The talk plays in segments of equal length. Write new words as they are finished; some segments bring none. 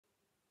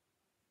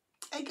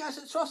Hey guys,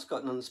 it's Ross,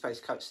 gotten on the Space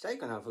Couch today.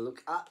 Going to have a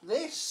look at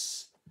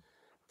this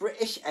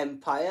British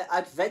Empire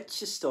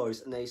adventure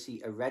stories, and there you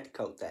see a red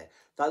coat there.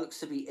 That looks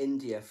to be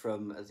India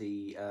from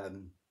the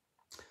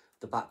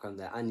background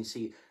there, and you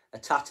see a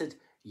tattered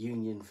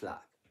Union flag.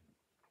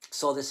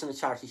 Saw this in a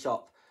charity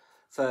shop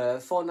for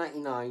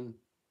 £4.99.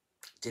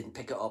 Didn't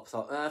pick it up.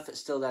 Thought, if it's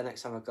still there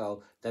next time I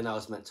go, then I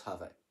was meant to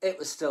have it. It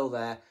was still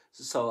there,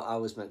 so I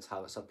was meant to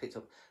have it. So I picked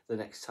up the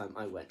next time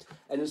I went,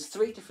 and there's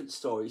 3 different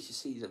stories. You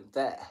see them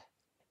there.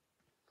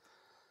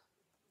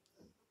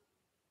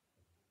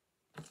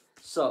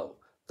 So,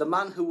 The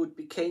Man Who Would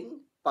Be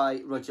King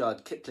by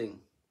Rudyard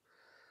Kipling.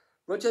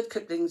 Rudyard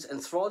Kipling's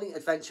enthralling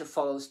adventure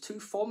follows 2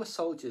 former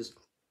soldiers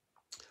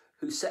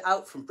who set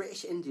out from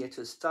British India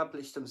to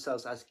establish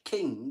themselves as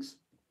kings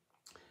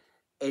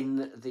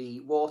in the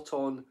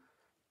war-torn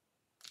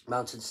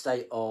mountain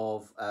state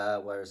of,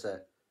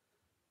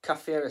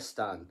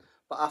 Kafiristan.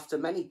 But after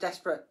many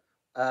desperate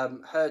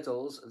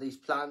hurdles, these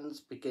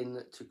plans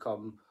begin to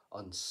come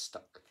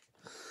unstuck.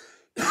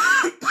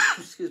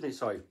 Excuse me,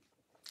 sorry.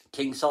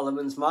 King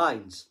Solomon's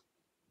Mines.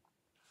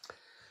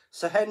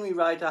 Sir Henry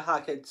Rider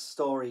Haggard's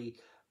story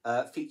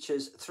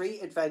features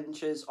 3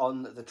 adventures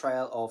on the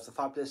trail of the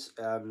fabulous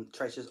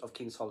treasures of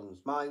King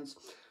Solomon's Mines,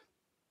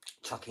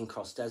 trekking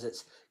across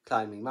deserts,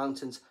 climbing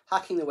mountains,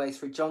 hacking their way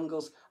through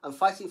jungles, and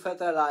fighting for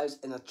their lives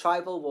in a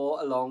tribal war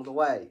along the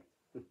way.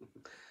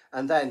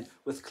 And then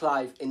with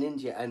Clive in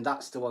India, and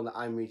that's the one that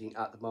I'm reading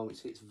at the moment,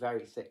 so it's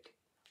very thick.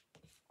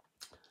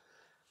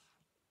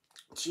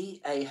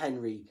 G.A.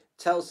 Henry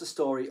tells the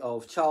story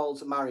of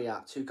Charles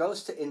Marryat, who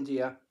goes to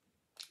India,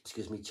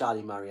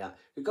 Charlie Marryat,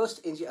 who goes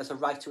to India as a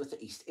writer with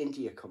the East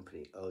India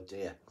Company. Oh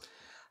dear.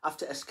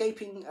 After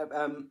escaping,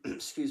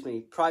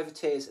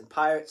 privateers and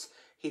pirates,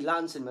 he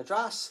lands in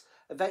Madras,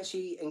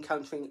 eventually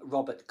encountering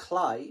Robert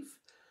Clive,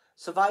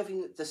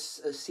 surviving the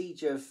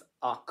siege of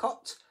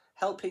Arcot,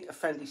 helping a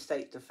friendly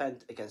state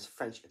defend against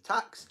French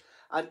attacks,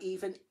 and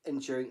even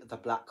enduring the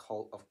Black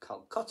Hole of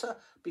Calcutta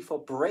before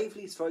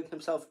bravely throwing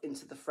himself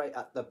into the fray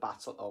at the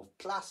Battle of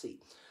Plassey,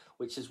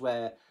 which is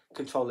where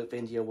control of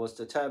India was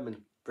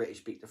determined.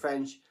 British beat the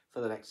French. For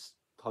the next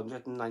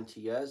 190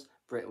 years,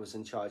 Britain was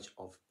in charge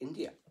of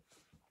India.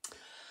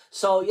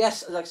 So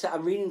yes, like I said,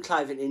 I'm reading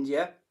Clive in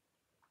India.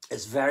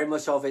 It's very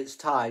much of its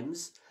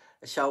times,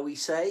 shall we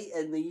say,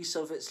 in the use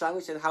of its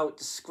language and how it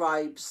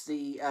describes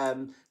the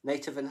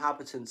native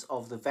inhabitants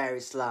of the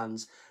various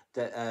lands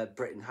that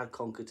Britain had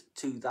conquered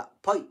to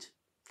that point.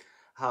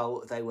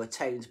 How they were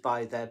tamed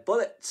by their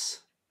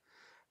bullets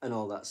and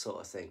all that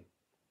sort of thing.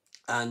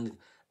 And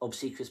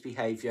obsequious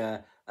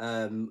behaviour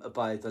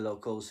by the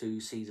locals who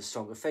see the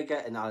stronger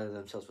figure and ally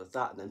themselves with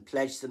that and then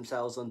pledge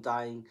themselves on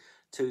dying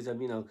to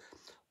them, you know.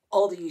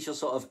 All the usual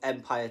sort of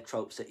empire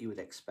tropes that you would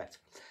expect.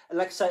 And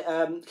like I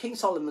say, King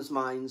Solomon's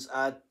Mines,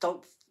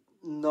 don't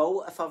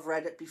know if I've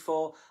read it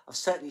before. I've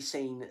certainly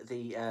seen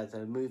the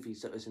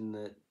movies that was in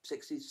the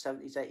 60s,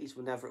 70s, 80s,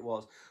 whenever it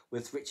was,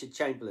 with Richard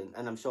Chamberlain,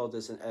 and I'm sure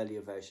there's an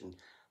earlier version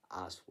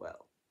as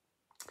well.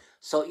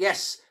 So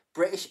yes,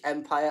 British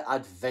Empire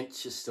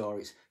adventure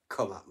stories.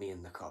 Come at me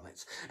in the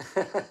comments.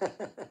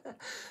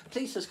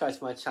 Please subscribe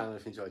to my channel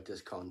if you enjoyed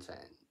this content.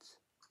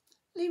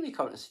 Leave me a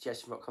comment and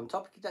suggestion for what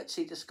topic you'd like to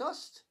see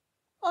discussed,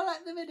 or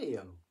like the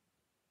video.